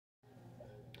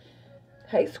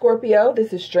Hey Scorpio,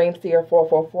 this is Dreamseer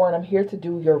 444 and I'm here to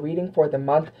do your reading for the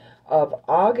month of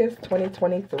August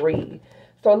 2023.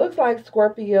 So it looks like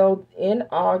Scorpio, in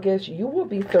August, you will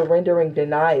be surrendering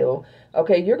denial.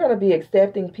 Okay, you're going to be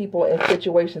accepting people and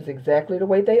situations exactly the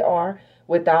way they are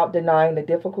without denying the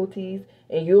difficulties,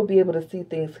 and you'll be able to see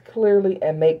things clearly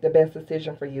and make the best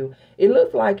decision for you. It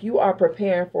looks like you are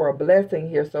preparing for a blessing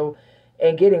here,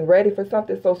 and getting ready for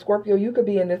something. So Scorpio, you could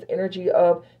be in this energy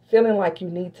of feeling like you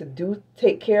need to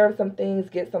take care of some things,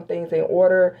 get some things in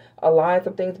order, align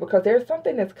some things, because there's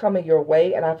something that's coming your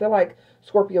way. And I feel like,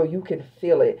 Scorpio, you can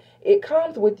feel it. It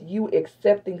comes with you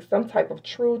accepting some type of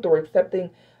truth or accepting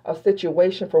a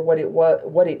situation for what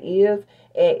it is.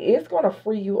 And it's going to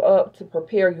free you up to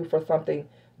prepare you for something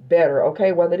better.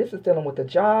 Okay, whether this is dealing with a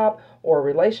job or a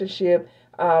relationship,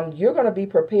 you're going to be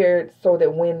prepared so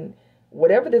that when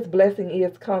whatever this blessing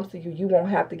is comes to you, you won't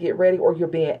have to get ready, or you're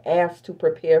being asked to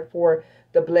prepare for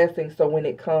the blessing. So when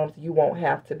it comes, you won't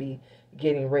have to be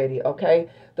getting ready. Okay.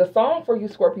 The song for you,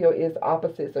 Scorpio, is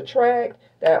Opposites Attract,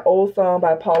 that old song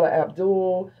by Paula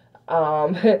Abdul.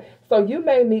 So you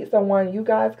may meet someone, you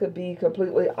guys could be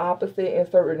completely opposite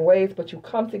in certain ways, but you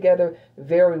come together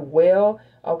very well.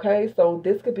 Okay. So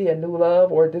this could be a new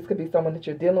love, or this could be someone that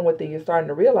you're dealing with and you're starting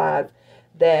to realize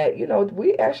that, you know,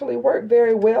 we actually work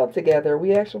very well together.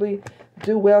 We actually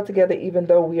do well together, even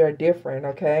though we are different,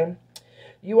 okay?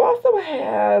 You also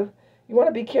you want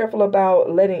to be careful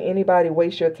about letting anybody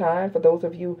waste your time. For those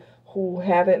of you who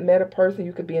haven't met a person,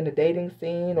 you could be in the dating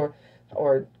scene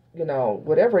or you know,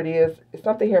 whatever it is. It's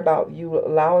something here about you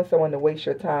allowing someone to waste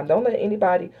your time. Don't let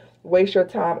anybody waste your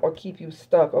time or keep you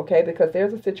stuck, okay? Because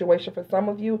there's a situation for some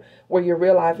of you where you're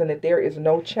realizing that there is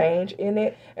no change in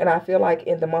it. And I feel like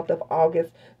in the month of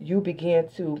August, you begin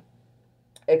to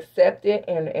accept it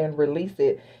and release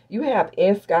it. You have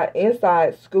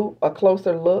inside scoop, a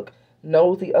closer look,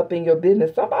 nosy up in your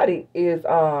business. Somebody is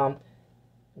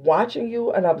watching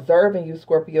you and observing you,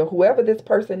 Scorpio. Whoever this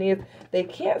person is, they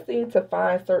can't seem to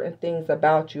find certain things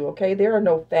about you, okay? There are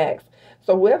no facts.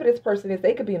 So whoever this person is,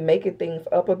 they could be making things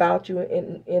up about you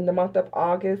in the month of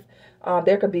August.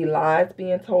 There could be lies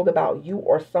being told about you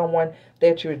or someone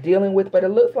that you're dealing with. But it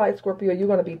looks like, Scorpio, you're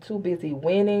going to be too busy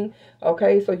winning.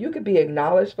 Okay, so you could be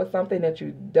acknowledged for something that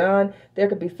you've done. There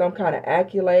could be some kind of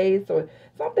accolades or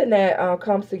something that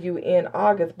comes to you in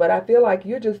August. But I feel like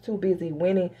you're just too busy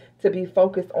winning to be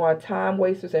focused on time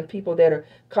wasters and people that are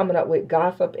coming up with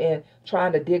gossip and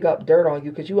trying to dig up dirt on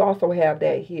you, because you also have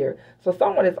that here. So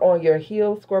someone is on your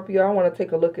heels, Scorpio. I want to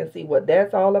take a look and see what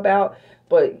that's all about.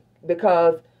 But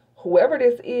because whoever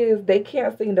this is, they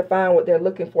can't seem to find what they're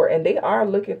looking for, and they are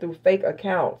looking through fake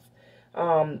accounts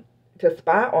to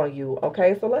spy on you.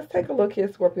 Okay, so let's take a look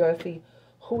here, Scorpio, and see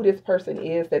who this person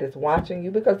is that is watching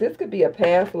you, because this could be a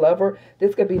past lover.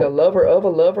 This could be the lover of a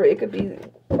lover. It could be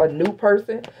a new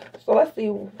person. So let's see,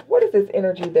 what is this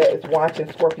energy that is watching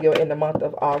Scorpio in the month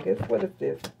of August? What is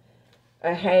this?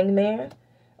 A hangman.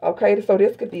 Okay, so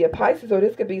this could be a Pisces, or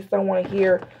this could be someone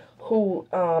here who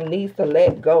needs to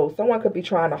let go. Someone could be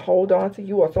trying to hold on to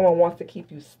you, or someone wants to keep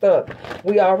you stuck.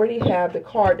 We already have the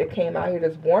card that came out here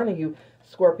that's warning you,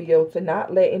 Scorpio, to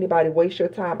not let anybody waste your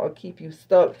time or keep you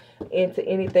stuck into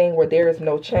anything where there is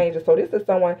no change. So this is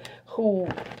someone who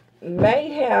may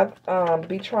have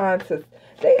they're trying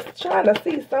to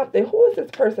see something. Who is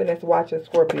this person that's watching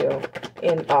Scorpio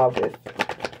in August?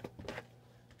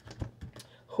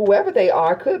 Whoever they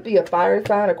are, could be a fire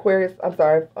sign, Aquarius. I'm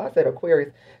sorry, I said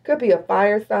Aquarius. Could be a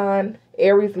fire sign,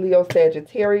 Aries, Leo,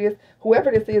 Sagittarius. Whoever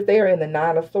this is, they are in the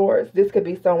Nine of Swords. This could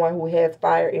be someone who has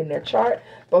fire in their chart.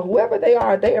 But whoever they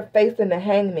are facing the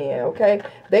hangman, okay?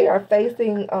 They are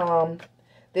facing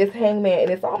this hangman. And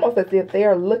it's almost as if they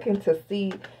are looking to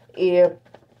see if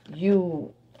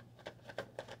you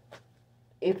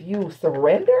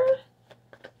surrender.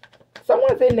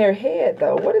 Someone's in their head,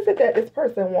 though. What is it that this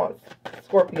person wants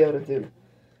Scorpio to do?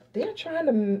 They're trying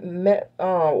to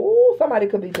somebody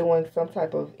could be doing some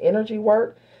type of energy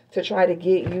work to try to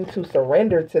get you to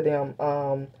surrender to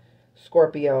them,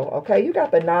 Scorpio. Okay, you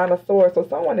got the Nine of Swords, so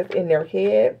someone is in their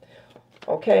head.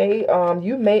 Okay,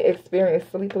 you may experience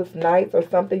sleepless nights or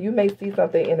something. You may see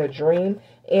something in a dream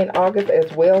in August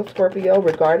as well, Scorpio,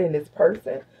 regarding this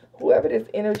person. Whoever this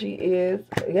energy is.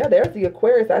 Yeah, there's the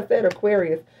Aquarius. I said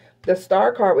Aquarius. The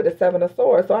Star card with the Seven of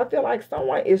Swords. So I feel like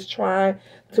someone is trying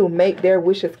to make their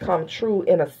wishes come true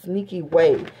in a sneaky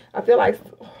way. I feel like,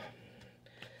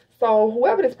 so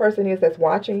whoever this person is that's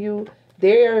watching you,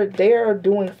 they're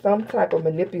doing some type of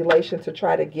manipulation to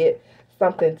try to get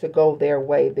something to go their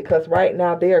way. Because right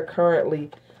now they are currently,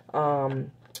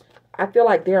 I feel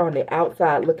like they're on the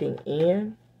outside looking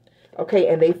in. Okay,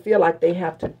 and they feel like they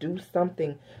have to do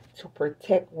something to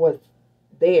protect what's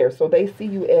there. So they see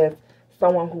you as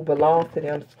someone who belongs to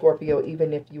them, Scorpio,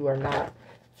 even if you are not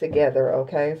together.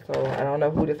 Okay, so I don't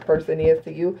know who this person is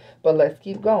to you, but let's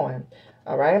keep going.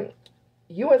 All right,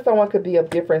 you and someone could be of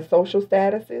different social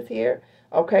statuses here.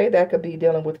 Okay, that could be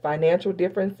dealing with financial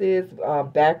differences,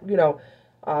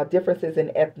 differences in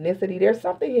ethnicity. There's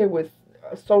something here with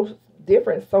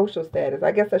different social status.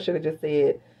 I guess I should have just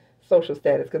said social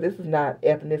status, because this is not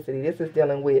ethnicity. This is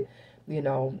dealing with, you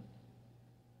know,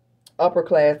 upper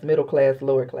class, middle class,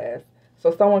 lower class.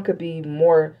 So someone could be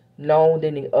more known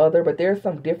than the other, but there's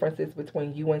some differences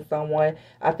between you and someone.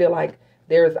 I feel like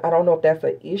I don't know if that's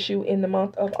an issue in the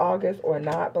month of August or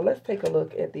not, but let's take a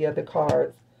look at the other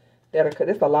cards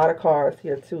there's a lot of cards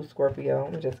here too, Scorpio.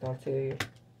 I'm just going to tell you.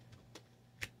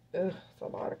 It's a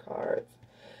lot of cards.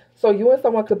 So you and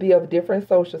someone could be of different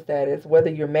social status, whether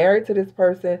you're married to this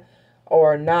person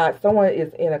or not. Someone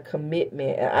is in a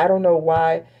commitment, and I don't know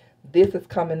why this is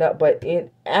coming up, but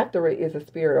after it is a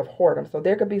spirit of whoredom. So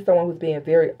there could be someone who's being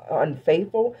very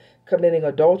unfaithful, committing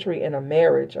adultery in a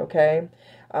marriage, okay?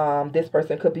 This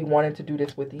person could be wanting to do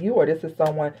this with you, or this is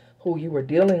someone who you were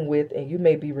dealing with, and you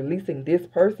may be releasing this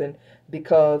person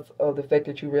because of the fact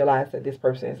that you realize that this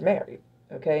person is married,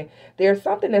 okay? There's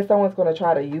something that someone's going to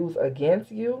try to use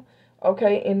against you,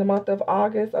 okay, in the month of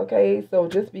August, okay? So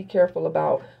just be careful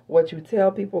about what you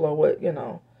tell people, or what, you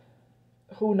know,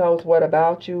 who knows what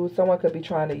about you. Someone could be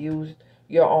trying to use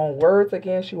your own words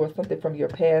against you, or something from your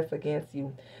past against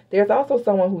you. There's also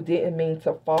someone who didn't mean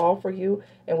to fall for you.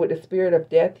 And with the spirit of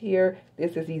death here,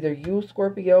 this is either you,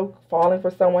 Scorpio, falling for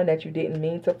someone that you didn't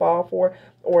mean to fall for,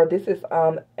 or this is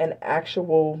an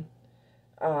actual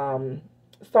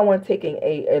someone taking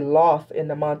a loss in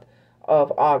the month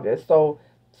of August. So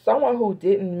someone who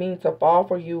didn't mean to fall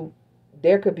for you,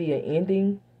 there could be an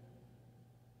ending.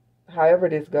 However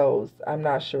this goes, I'm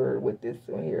not sure with this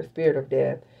one here, spirit of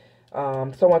death.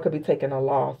 Someone could be taking a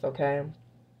loss, okay?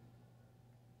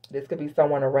 This could be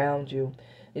someone around you.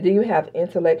 And then you have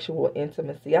intellectual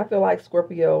intimacy. I feel like,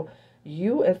 Scorpio,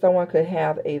 you and someone could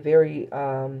have a very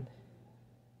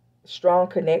strong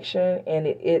connection, and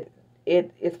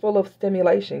it's full of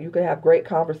stimulation. You could have great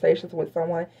conversations with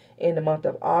someone in the month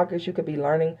of August. You could be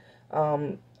learning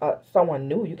someone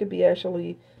new. You could be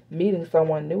actually meeting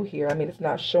someone new here. I mean, it's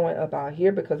not showing about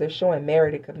here because they're showing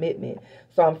married and commitment.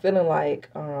 So I'm feeling like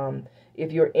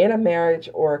if you're in a marriage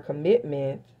or a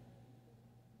commitment,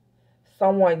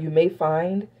 someone, you may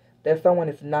find that someone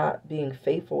is not being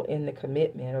faithful in the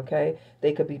commitment, okay?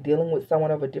 They could be dealing with someone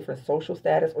of a different social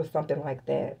status or something like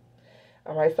that.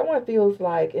 All right, someone feels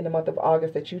like in the month of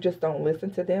August that you just don't listen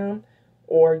to them,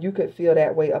 or you could feel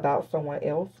that way about someone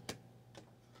else.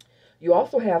 You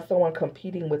also have someone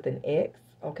competing with an ex,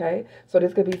 okay? So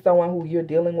this could be someone who you're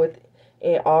dealing with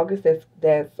in August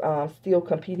that's still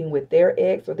competing with their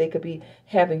ex, or they could be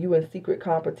having you in secret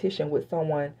competition with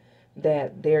someone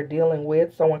that they're dealing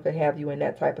with. Someone could have you in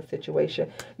that type of situation.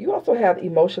 You also have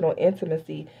emotional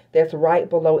intimacy that's right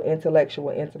below intellectual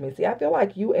intimacy. I feel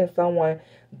like you and someone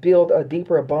build a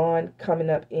deeper bond coming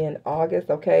up in August,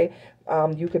 okay?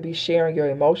 You could be sharing your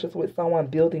emotions with someone,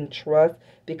 building trust,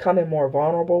 becoming more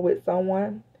vulnerable with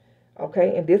someone,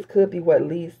 okay? And this could be what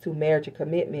leads to marriage and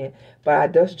commitment. But I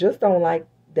just don't like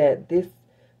that this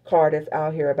card is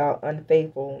out here about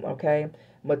unfaithful, okay?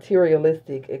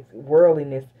 Materialistic,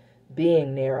 worldliness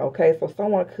being there, okay? So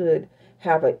someone could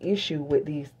have an issue with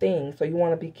these things. So you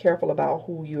want to be careful about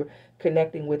who you're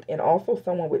connecting with. And also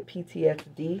someone with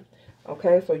PTSD,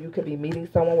 okay? So you could be meeting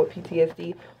someone with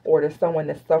PTSD, or there's someone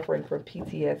that's suffering from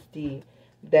PTSD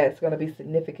that's going to be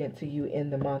significant to you in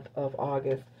the month of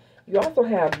August. You also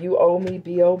have you owe me,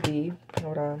 B-O-B.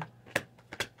 Hold on.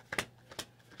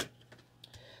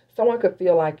 Someone could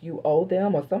feel like you owe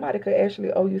them, or somebody could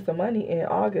actually owe you some money in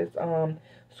August,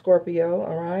 Scorpio,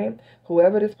 all right?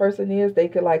 Whoever this person is, they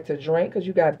could like to drink, because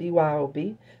you got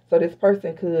BYOB. So this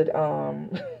person could,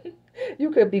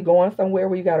 you could be going somewhere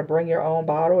where you got to bring your own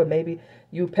bottle, and maybe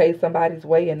you pay somebody's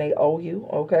way and they owe you,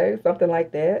 okay? Something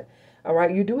like that. All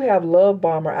right, you do have love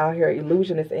bomber out here,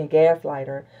 illusionist and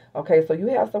gaslighter. Okay, so you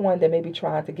have someone that may be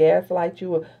trying to gaslight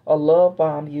you or love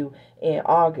bomb you in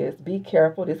August. Be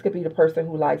careful. This could be the person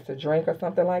who likes to drink or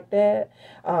something like that.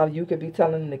 You could be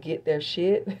telling them to get their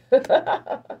shit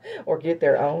or get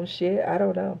their own shit. I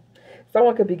don't know.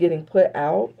 Someone could be getting put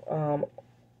out of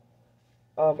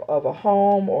a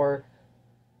home, or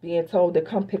being told to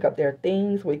come pick up their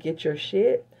things or get your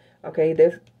shit. Okay,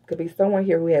 there's could be someone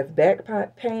here who has back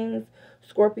pains,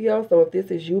 Scorpio. So if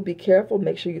this is you, be careful.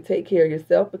 Make sure you take care of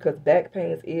yourself, because back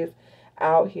pains is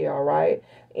out here, all right?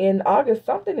 In August,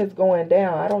 something is going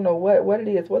down. I don't know what it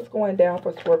is. What's going down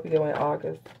for Scorpio in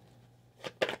August?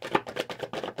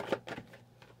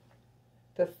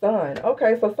 The Sun.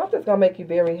 Okay, so something's going to make you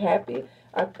very happy.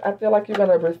 I feel like you're going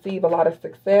to receive a lot of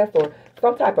success or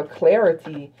some type of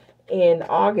clarity in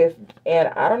August. And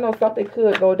I don't know, something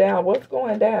could go down. What's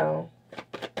going down?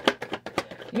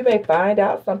 You may find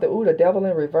out something. Ooh, the Devil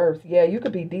in reverse. Yeah, you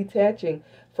could be detaching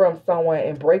from someone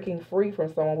and breaking free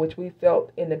from someone, which we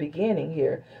felt in the beginning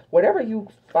here. Whatever you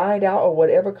find out or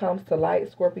whatever comes to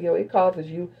light, Scorpio, it causes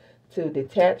you to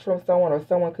detach from someone, or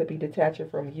someone could be detaching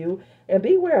from you. And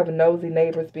beware of nosy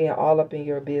neighbors being all up in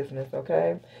your business,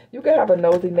 okay? You could have a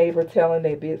nosy neighbor telling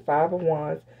their big Five of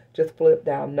Wands, just flip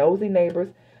down. Nosy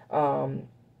neighbors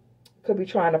could be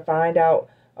trying to find out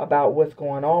about what's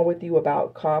going on with you,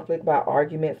 about conflict, about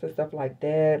arguments and stuff like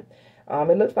that.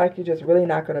 It looks like you're just really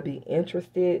not going to be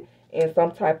interested in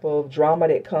some type of drama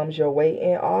that comes your way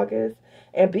in August.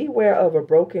 And beware of a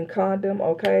broken condom,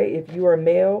 okay? If you are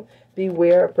male,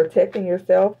 beware of protecting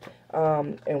yourself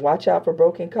and watch out for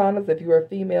broken condoms. If you're a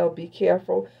female, be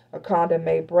careful. A condom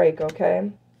may break, okay?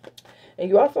 And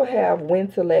you also have when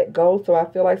to let go. So I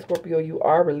feel like, Scorpio, you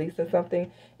are releasing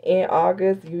something in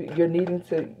August.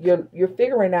 You're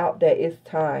figuring out that it's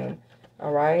time,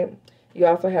 all right? You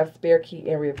also have spare key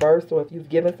in reverse. So if you've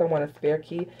given someone a spare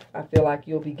key, I feel like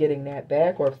you'll be getting that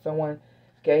back. Or if someone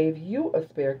gave you a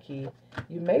spare key,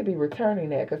 you may be returning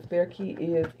that, because spare key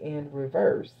is in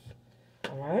reverse.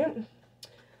 All right.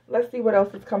 Let's see what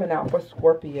else is coming out for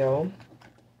Scorpio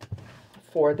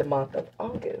for the month of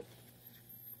August.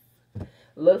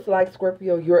 Looks like,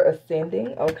 Scorpio, you're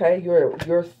ascending, okay?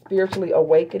 You're spiritually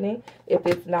awakening. If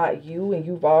it's not you and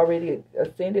you've already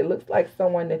ascended, it looks like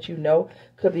someone that you know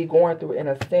could be going through an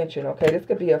ascension, okay? This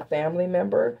could be a family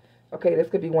member, okay? This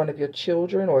could be one of your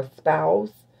children or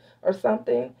spouse or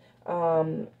something.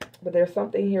 But there's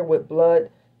something here with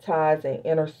blood ties and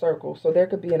inner circle. So there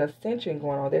could be an ascension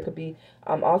going on. There could be,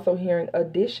 I'm also hearing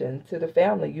addition to the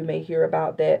family. You may hear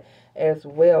about that as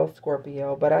well,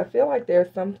 Scorpio. But I feel like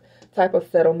there's some type of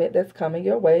settlement that's coming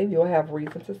your way. You'll have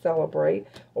reason to celebrate,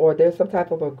 or there's some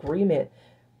type of agreement.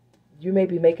 You may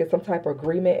be making some type of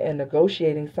agreement and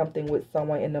negotiating something with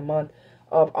someone in the month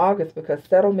of August, because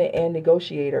settlement and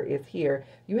negotiator is here.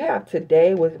 You have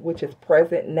today, which is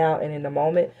present now and in the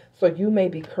moment. So you may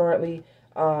be currently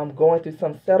going through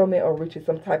some settlement or reaching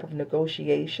some type of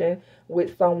negotiation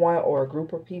with someone or a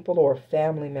group of people or a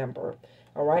family member.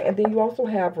 All right. And then you also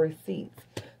have receipts.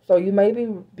 So you may be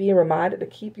being reminded to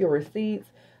keep your receipts.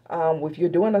 If you're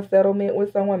doing a settlement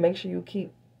with someone, make sure you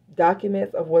keep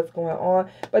documents of what's going on.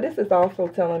 But this is also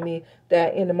telling me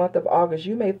that in the month of August,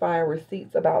 you may find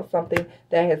receipts about something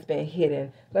that has been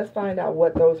hidden. Let's find out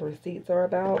what those receipts are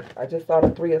about. I just saw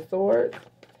the Three of Swords.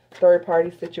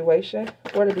 Third-party situation.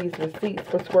 What are these receipts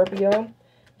for Scorpio?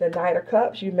 The Knight of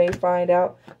Cups. You may find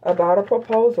out about a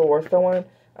proposal, or someone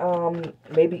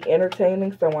maybe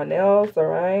entertaining someone else, all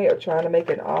right, or trying to make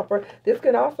an offer. This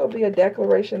can also be a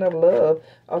declaration of love.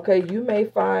 Okay, you may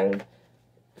find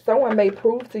someone may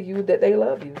prove to you that they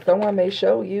love you. Someone may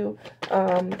show you,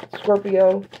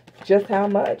 Scorpio, just how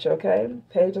much, okay?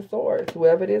 Page of Swords.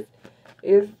 Whoever it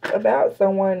is about.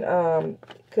 Someone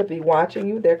could be watching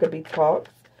you. There could be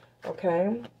talks.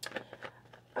 Okay,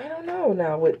 I don't know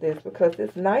now with this, because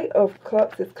this Knight of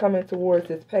Cups is coming towards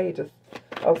this Page of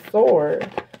Swords.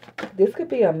 This could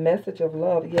be a message of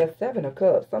love. Yes, Seven of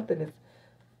Cups. Something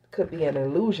could be an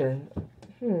illusion.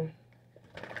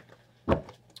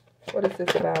 What is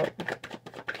this about?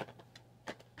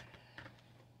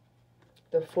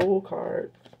 The Fool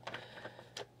card.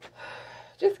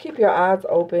 Just keep your eyes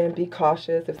open. Be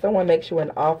cautious. If someone makes you an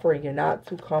offer and you're not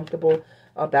too comfortable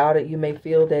about it, you may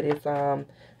feel that it's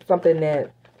something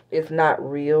that is not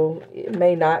real. It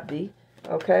may not be.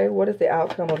 Okay, what is the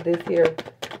outcome of this here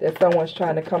that someone's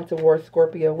trying to come towards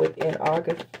Scorpio with in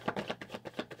August?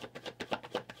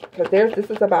 Because this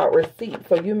is about receipts.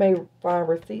 So you may find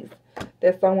receipts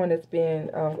that someone has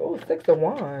been, Six of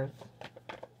Wands.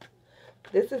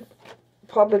 This is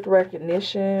public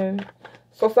recognition.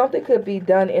 So something could be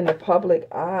done in the public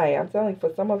eye. I'm telling you,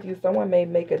 for some of you, someone may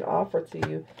make an offer to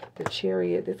you. The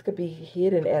Chariot. This could be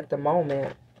hidden at the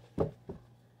moment.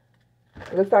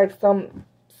 It looks like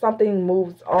something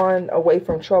moves on away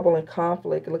from trouble and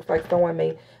conflict. It looks like someone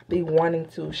may be wanting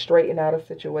to straighten out a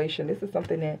situation. This is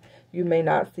something that you may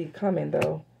not see coming,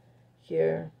 though,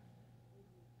 here.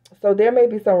 So there may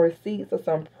be some receipts or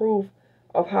some proof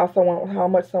of how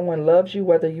much someone loves you,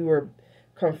 whether you were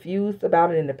confused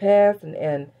about it in the past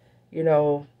and you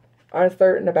know,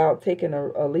 uncertain about taking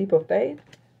a leap of faith.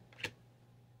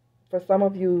 For some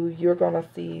of you, you're going to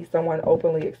see someone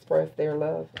openly express their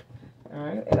love. All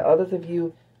right. And others of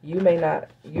you, you may not,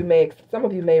 some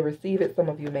of you may receive it, some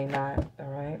of you may not. All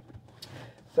right.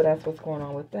 So that's what's going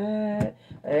on with that.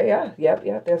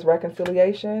 Yep. There's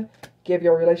reconciliation. Give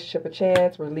your relationship a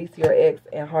chance. Release your ex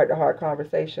and heart-to-heart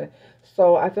conversation.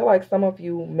 So I feel like some of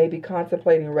you may be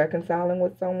contemplating reconciling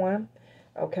with someone.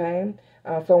 Okay.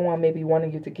 Someone may be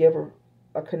wanting you to give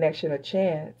a connection a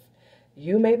chance.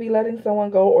 You may be letting someone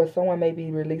go, or someone may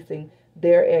be releasing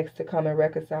their ex to come and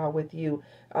reconcile with you.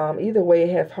 Either way,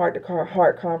 it has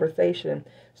heart-to-heart conversation.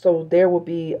 So there will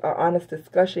be an honest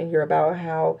discussion here about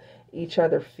how each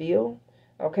other feel.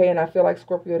 Okay, and I feel like,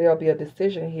 Scorpio, there'll be a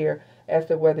decision here as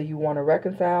to whether you want to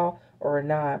reconcile or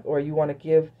not, or you want to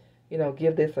give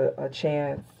this a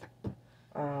chance,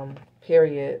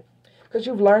 period. Because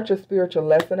you've learned your spiritual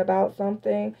lesson about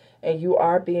something, and you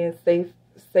are being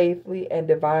safely and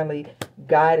divinely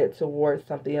guided towards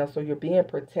something else. So you're being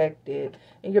protected,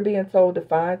 and you're being told to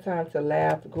find time to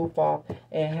laugh, goof off,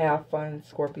 and have fun,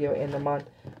 Scorpio, in the month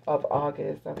of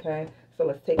August. Okay, so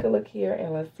let's take a look here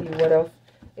and let's see what else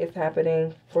is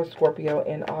happening for Scorpio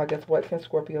in August. What can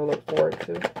Scorpio look forward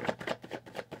to?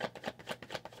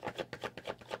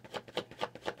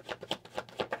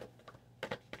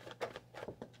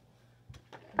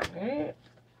 Alright.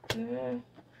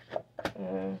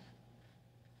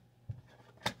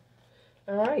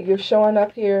 Alright, you're showing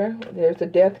up here. There's a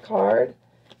death card.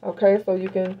 Okay, so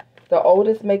the old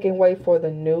is making way for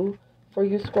the new for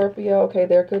you, Scorpio. Okay,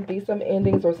 there could be some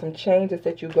endings or some changes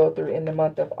that you go through in the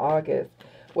month of August.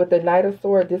 With the Knight of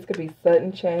Swords, this could be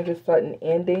sudden changes, sudden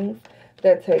endings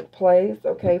that take place,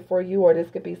 okay, for you. Or this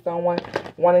could be someone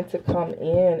wanting to come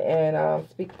in and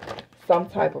speak some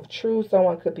type of truth.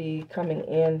 Someone could be coming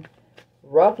in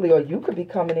roughly, or you could be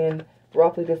coming in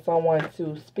roughly to someone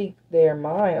to speak their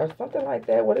mind or something like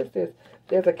that. What is this?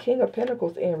 There's a King of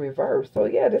Pentacles in reverse. So,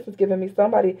 yeah, this is giving me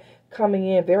somebody coming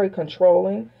in very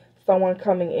controlling. Someone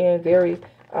coming in very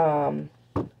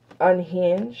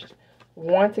unhinged,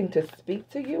 wanting to speak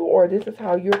to you, or this is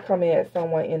how you're coming at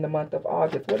someone in the month of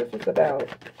August. What is this about?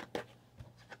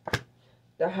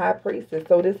 The High Priestess.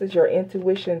 So this is your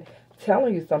intuition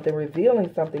telling you something,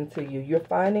 revealing something to you. You're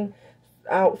finding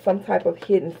out some type of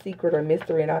hidden secret or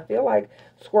mystery. And I feel like,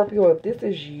 Scorpio, if this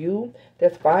is you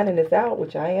that's finding this out,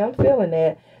 which I am feeling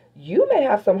that, you may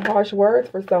have some harsh words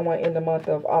for someone in the month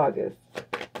of August.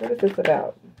 What is this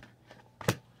about?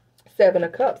 Seven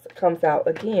of Cups comes out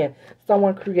again.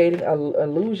 Someone creating an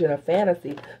illusion, a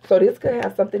fantasy. So this could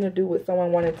have something to do with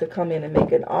someone wanting to come in and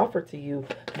make an offer to you,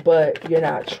 but you're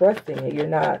not trusting it. You're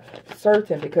not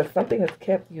certain because something has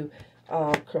kept you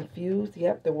confused.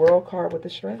 Yep, the World card with the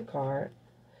Strength card.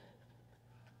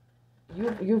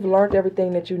 You've learned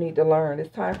everything that you need to learn.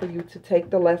 It's time for you to take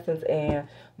the lessons and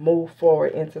move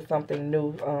forward into something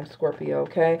new, Scorpio,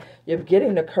 okay? You're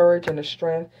getting the courage and the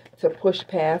strength to push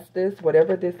past this,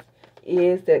 whatever this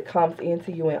is that comes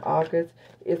into you in August.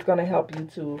 It's going to help you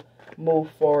to move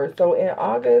forward. So in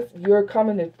August, you're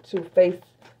coming to face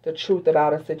the truth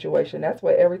about a situation. That's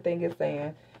what everything is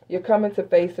saying. You're coming to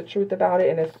face the truth about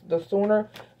it, and the sooner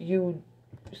you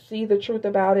see the truth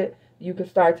about it, you can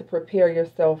start to prepare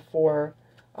yourself for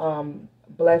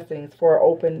blessings, for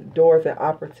open doors and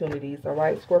opportunities. All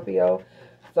right, Scorpio?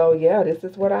 So, yeah, this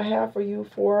is what I have for you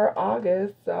for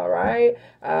August. All right?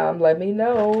 Let me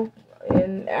know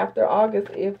after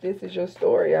August if this is your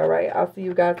story. All right? I'll see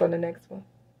you guys on the next one.